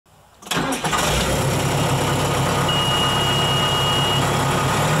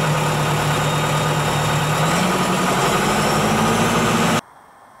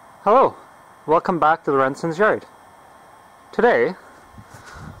Hello, welcome back to the RENSO'n'sYard. Today,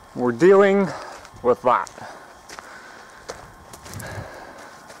 we're dealing with that.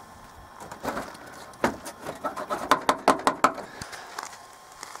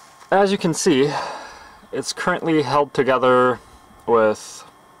 As you can see, it's currently held together with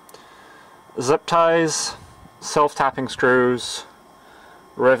zip ties, self-tapping screws,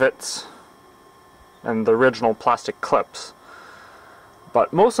 rivets, and the original plastic clips.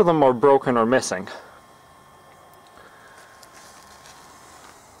 But most of them are broken or missing.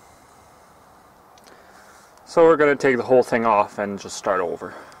 So we're going to take the whole thing off and just start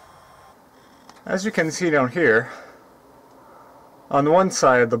over. As you can see down here, on one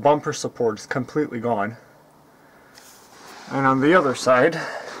side the bumper support is completely gone. And on the other side,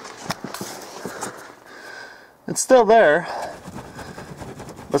 it's still there,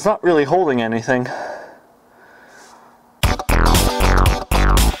 but it's not really holding anything.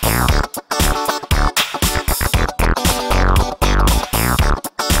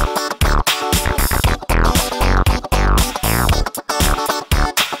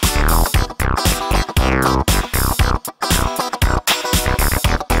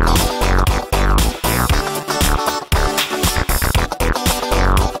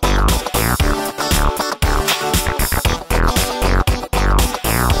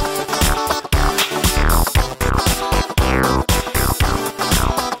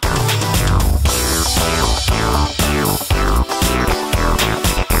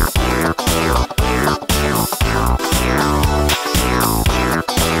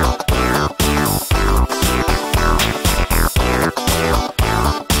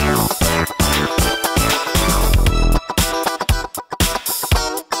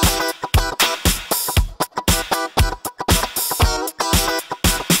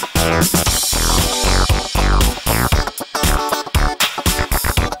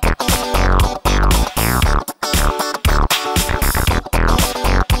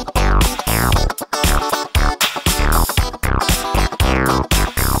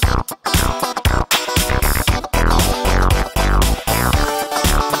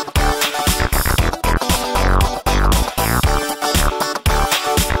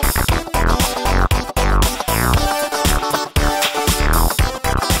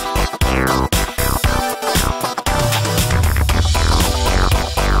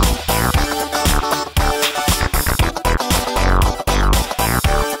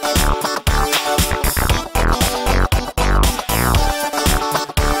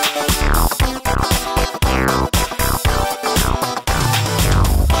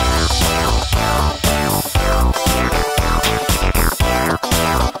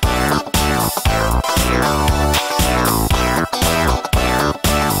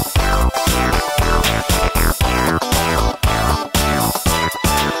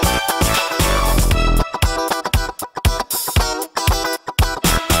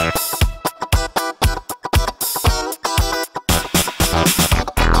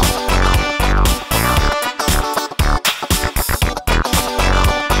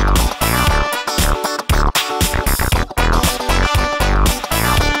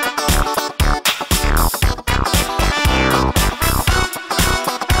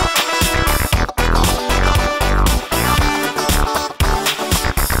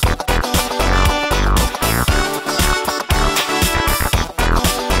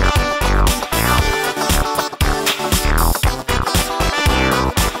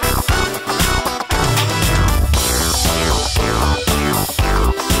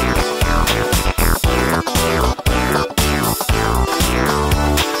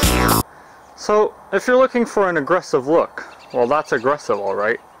 So, if you're looking for an aggressive look, well, that's aggressive,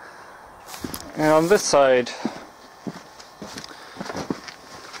 alright. And on this side,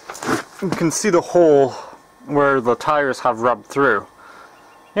 you can see the hole where the tires have rubbed through.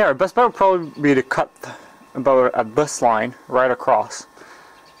 Yeah, our best bet would probably be to cut about at this line, right across.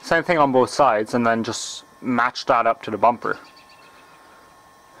 Same thing on both sides, and then just match that up to the bumper.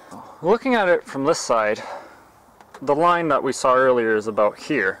 Looking at it from this side, the line that we saw earlier is about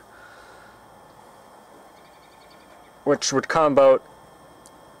here, which would come about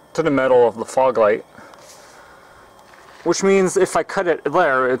to the middle of the fog light, which means if I cut it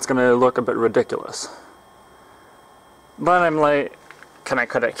there, it's going to look a bit ridiculous. Then I'm like, can I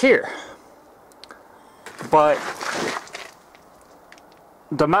cut it here? But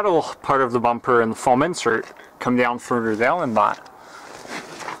the metal part of the bumper and the foam insert come down further down than that.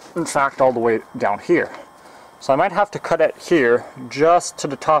 In fact, all the way down here. So I might have to cut it here, just to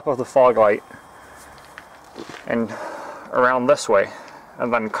the top of the fog light, and around this way,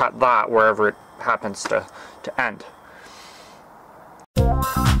 and then cut that wherever it happens to end.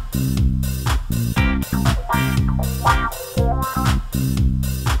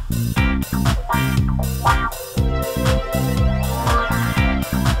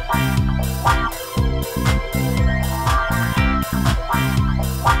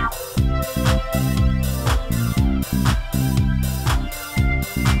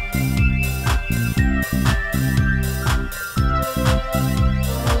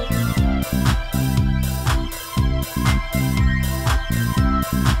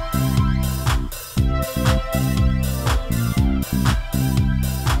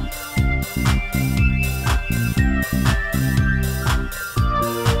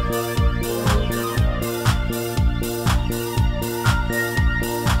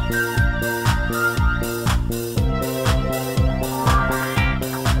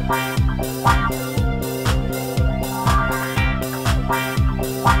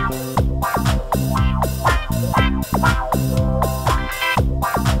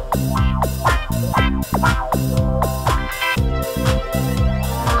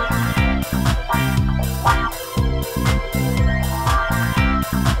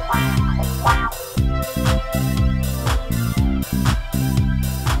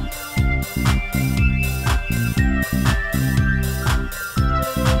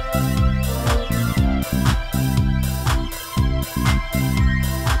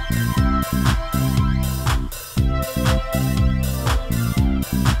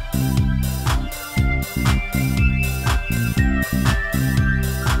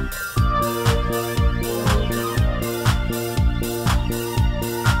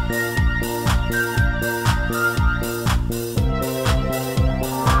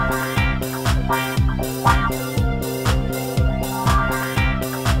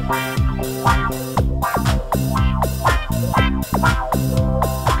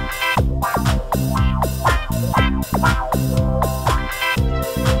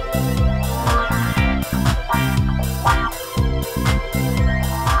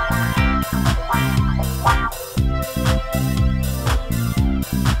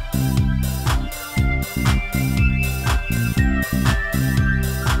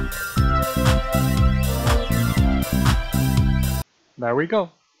 There we go.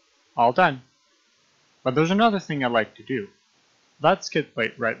 All done. But there's another thing I'd like to do. That skid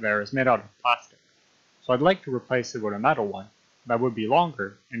plate right there is made out of plastic, so I'd like to replace it with a metal one that would be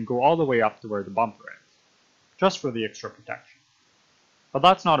longer and go all the way up to where the bumper is, just for the extra protection. But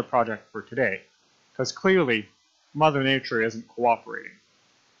that's not a project for today, because clearly Mother Nature isn't cooperating.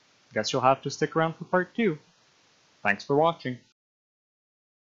 Guess you'll have to stick around for part 2. Thanks for watching.